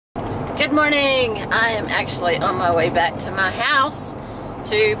Good morning. I am actually on my way back to my house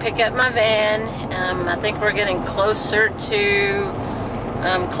to pick up my van. I think we're getting closer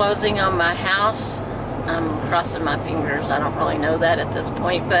to closing on my house. I'm crossing my fingers. I don't really know that at this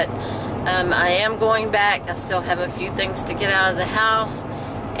point, but I am going back. I still have a few things to get out of the house,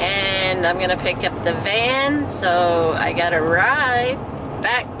 and I'm gonna pick up the van, so I got a ride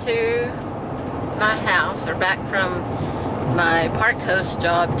back to my house, or back from my park host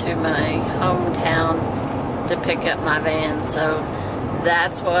job to my hometown to pick up my van. So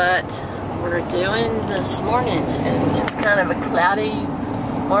that's what we're doing this morning, and it's kind of a cloudy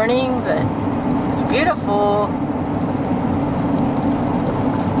morning, but it's beautiful.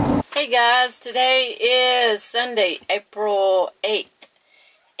 Hey guys, today is Sunday, April 8th,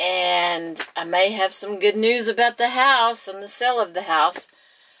 and I may have some good news about the house and the sale of the house.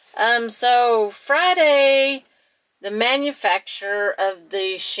 So Friday, the manufacturer of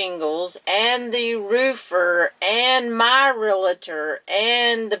the shingles and the roofer and my realtor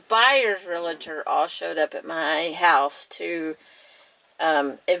and the buyer's realtor all showed up at my house to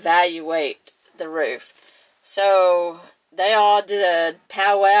evaluate the roof. So they all did a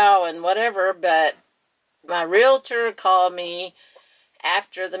powwow and whatever, but my realtor called me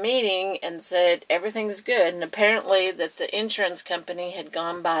after the meeting and said everything's good, and apparently that the insurance company had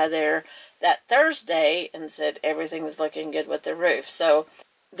gone by there that Thursday and said everything's looking good with the roof. So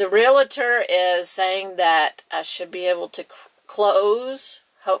the realtor is saying that I should be able to close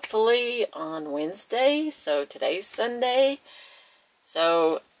hopefully on Wednesday. So today's Sunday.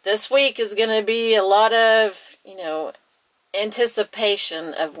 So this week is going to be a lot of,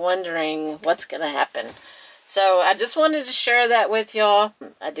 anticipation of wondering what's going to happen. So I just wanted to share that with y'all.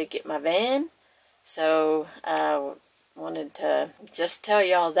 I did get my van, so I wanted to just tell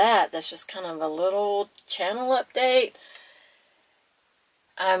y'all that. That's just kind of a little channel update.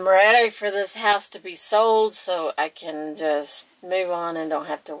 I'm ready for this house to be sold so I can just move on and don't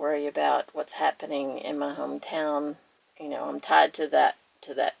have to worry about what's happening in my hometown. I'm tied to that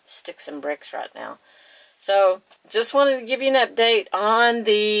sticks and bricks right now. So just wanted to give you an update on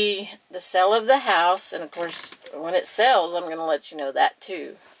the sale of the house, and of course when it sells I'm going to let you know that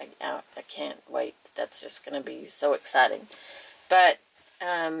too. I can't wait. That's just going to be so exciting. But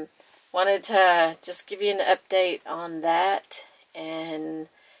wanted to just give you an update on that, and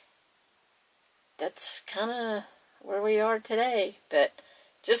that's kind of where we are today. But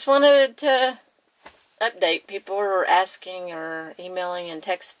just wanted to update. People were asking or emailing and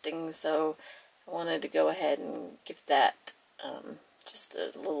texting, so I wanted to go ahead and give that just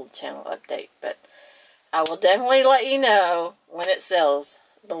a little channel update. But I will definitely let you know when it sells.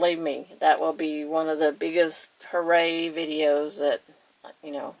 Believe me, that will be one of the biggest hooray videos that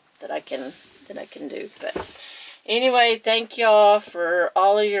that I can do. But anyway, thank y'all for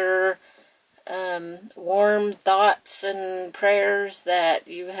all of your warm thoughts and prayers that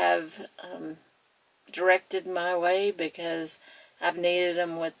you have directed my way, because I've needed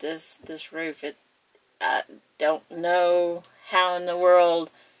them with this roof. I don't know how in the world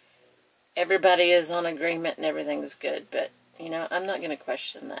everybody is on agreement and everything's good, but I'm not going to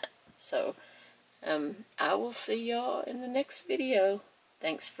question that. So I will see y'all in the next video.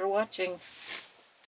 Thanks for watching.